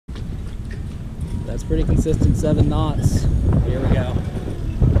That's pretty consistent, 7 knots. Here we go.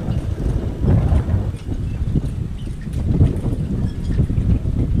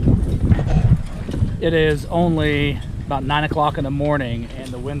 It is only about 9 o'clock in the morning and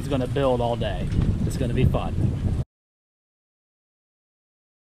the wind's gonna build all day. It's gonna be fun.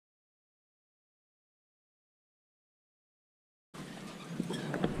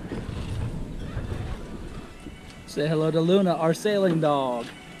 Say hello to Luna, our sailing dog.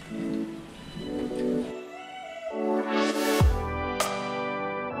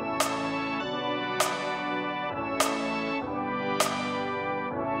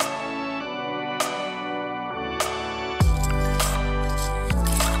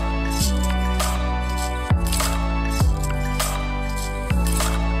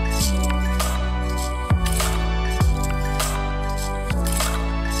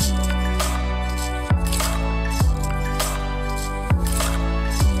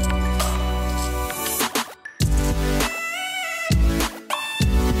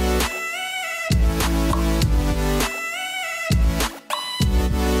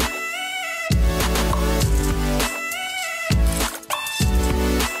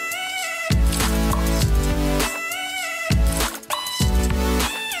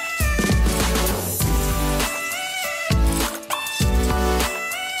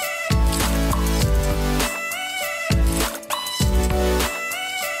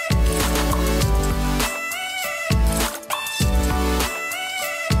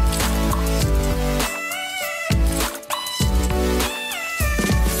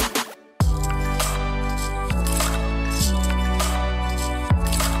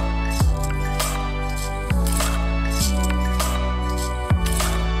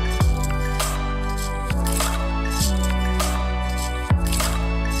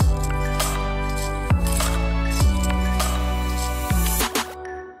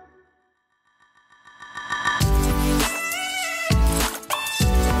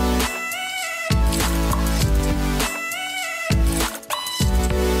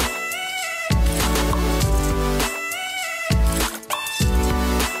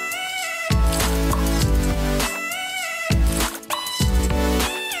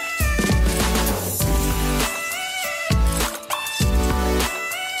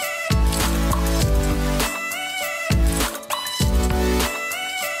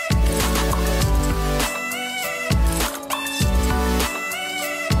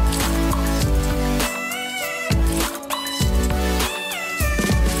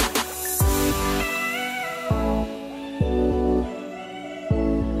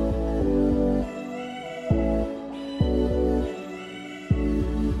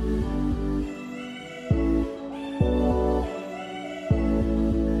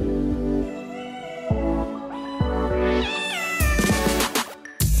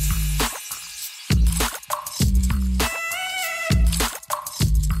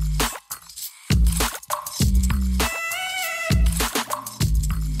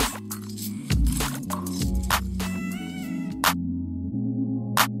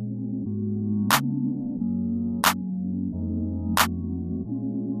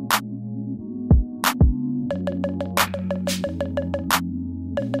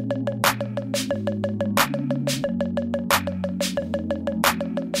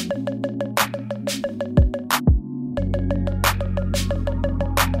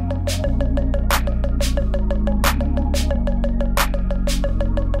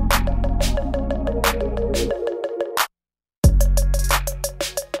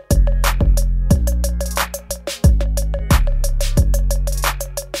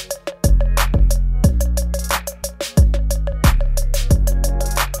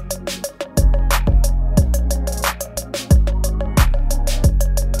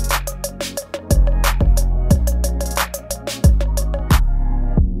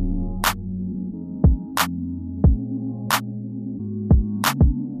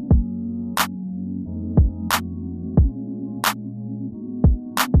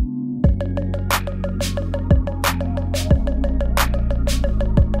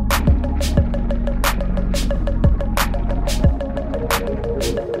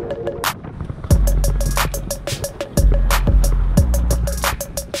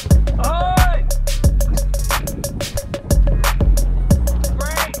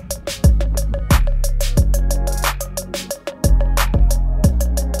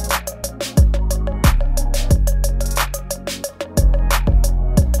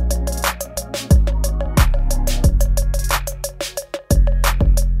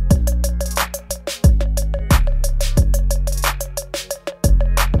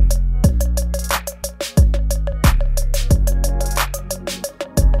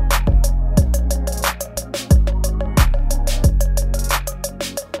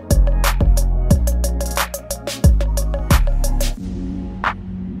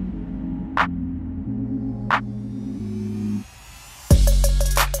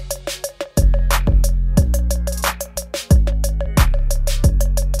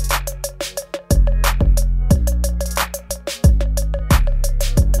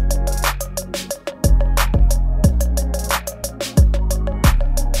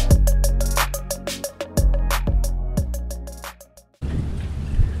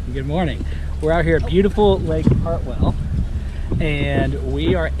 Good morning. We're out here at beautiful Lake Hartwell, and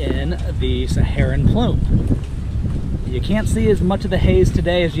we are in the Sahara Plume. You can't see as much of the haze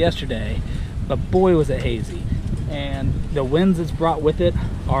today as yesterday, but boy was it hazy. And the winds it's brought with it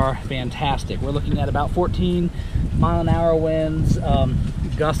are fantastic. We're looking at about 14-mile-an-hour winds,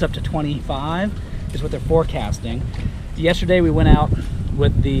 gusts up to 25 is what they're forecasting. Yesterday we went out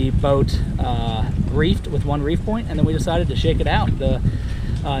with the boat reefed with one reef point, and then we decided to shake it out. The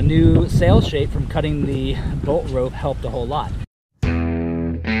new sail shape from cutting the bolt rope helped a whole lot.